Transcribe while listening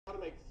how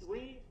to make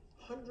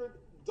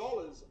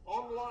 $300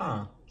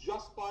 online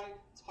just by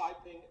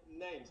typing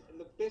names. And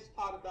the best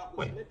part about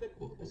this method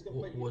is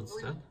completely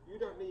free. That? You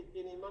don't need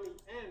any money,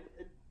 and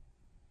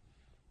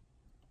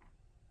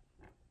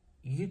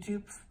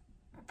YouTube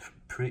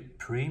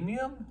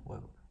Premium?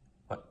 What?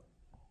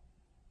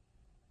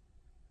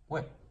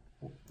 Wait.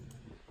 What?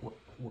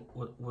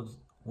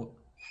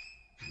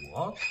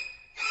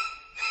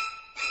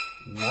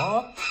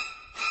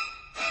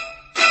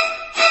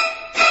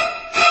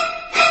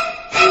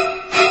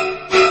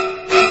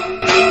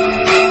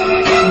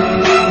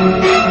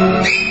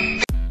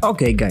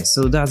 Okay guys,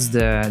 so that's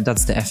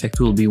the effect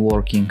we'll be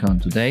working on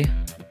today.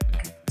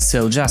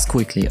 So just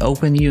quickly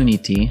open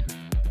Unity,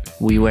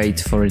 we wait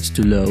for it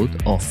to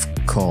load, of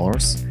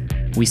course.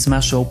 We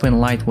smash open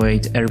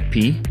lightweight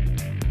RP,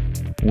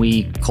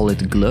 we call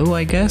it glow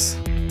I guess.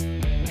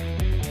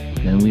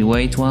 Then we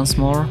wait once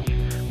more.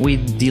 We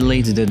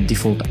delete the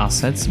default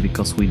assets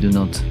because we do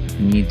not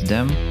need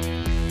them.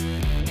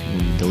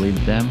 We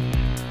delete them.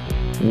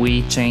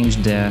 We change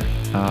the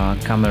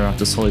camera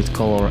to solid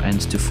color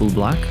and to full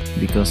black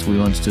because we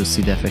want to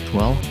see the effect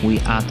well. We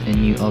add a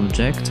new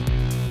object.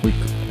 We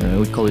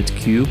call it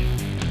cube.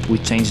 We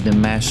change the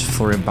mesh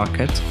for a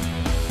bucket.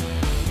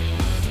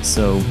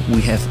 So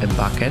we have a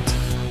bucket.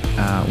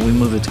 We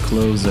move it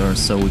closer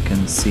so we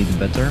can see it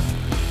better.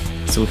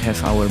 So we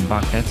have our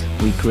bucket.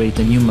 We create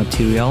a new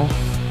material.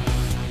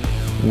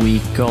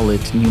 We call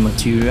it new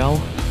material.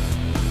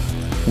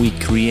 We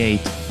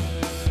create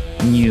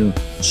new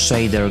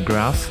shader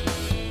graph,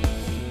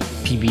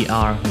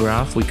 PBR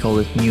graph. We call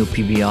it new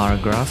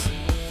PBR graph.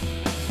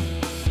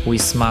 We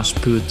smash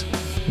put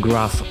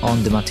graph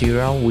on the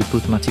material. We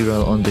put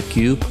material on the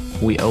cube.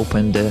 We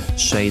open the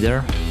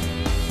shader.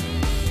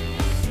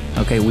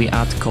 Okay, we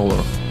add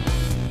color.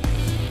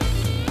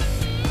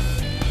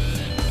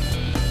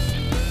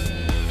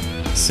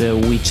 So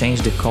we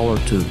change the color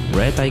to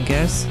red, I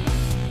guess,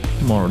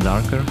 more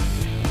darker,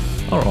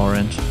 or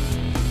orange.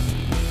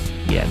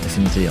 Yeah,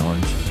 definitely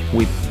orange.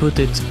 We put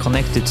it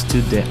connected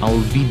to the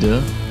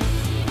albedo,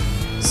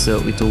 so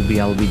it will be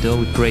albedo.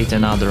 We create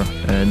another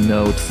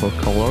node for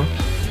color.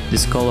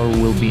 This color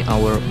will be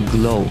our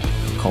glow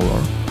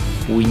color.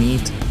 We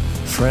need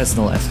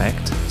Fresnel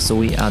effect, so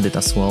we add it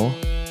as well.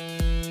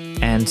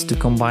 And to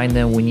combine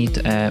them we need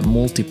a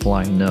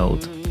multiply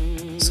node,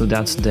 so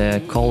that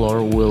the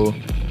color will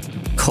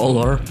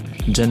color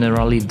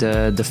generally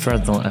the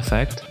Fresnel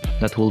effect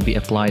that will be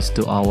applied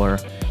to our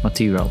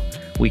material.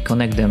 We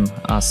connect them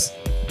as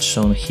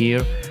shown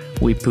here.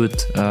 We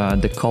put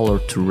the color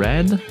to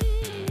red.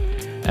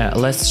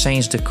 Let's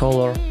change the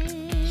color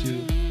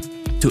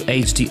to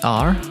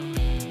HDR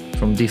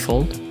from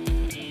default,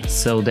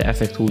 so the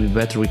effect will be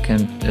better. We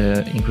can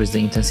increase the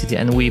intensity,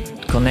 and we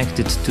connect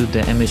it to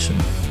the emission.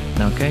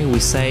 Okay, we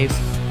save.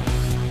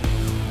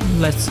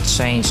 Let's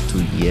change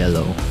to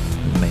yellow,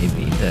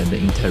 maybe the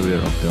interior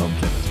of the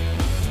object,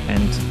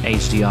 and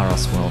HDR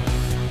as well,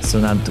 so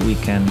that we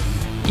can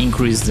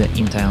increase the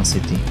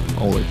intensity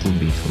a little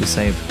bit. We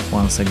save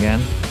once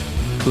again,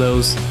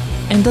 close,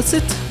 and that's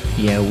it.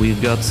 Yeah, we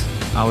got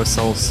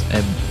ourselves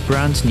a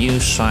brand new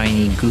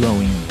shiny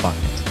glowing bucket.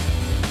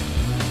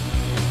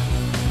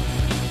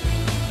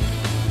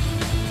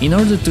 In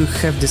order to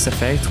have this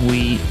effect,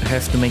 we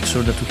have to make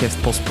sure that we have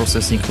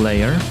post-processing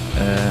layer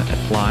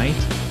applied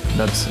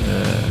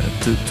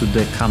to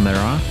the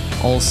camera.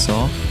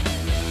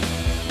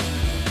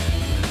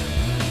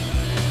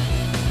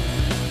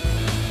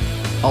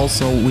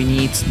 Also we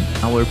need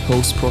our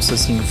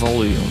post-processing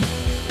volume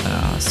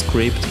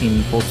script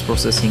in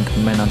post-processing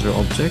manager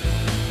object,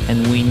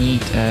 and we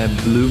need a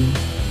bloom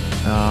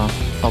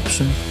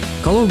option.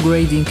 Color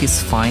grading is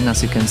fine,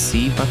 as you can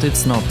see, but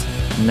it's not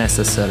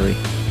necessary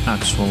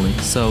actually,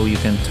 so you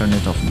can turn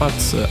it off,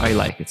 but I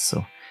like it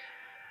so.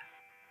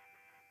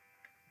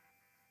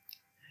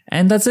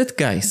 And that's it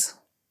guys.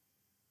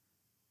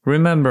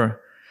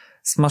 Remember,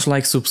 smash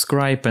like,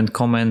 subscribe and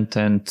comment,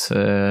 and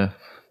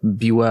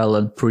be well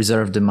and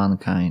preserve the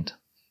mankind.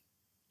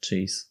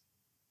 Jeez.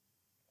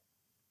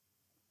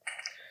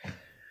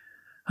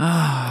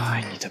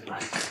 I need a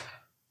break.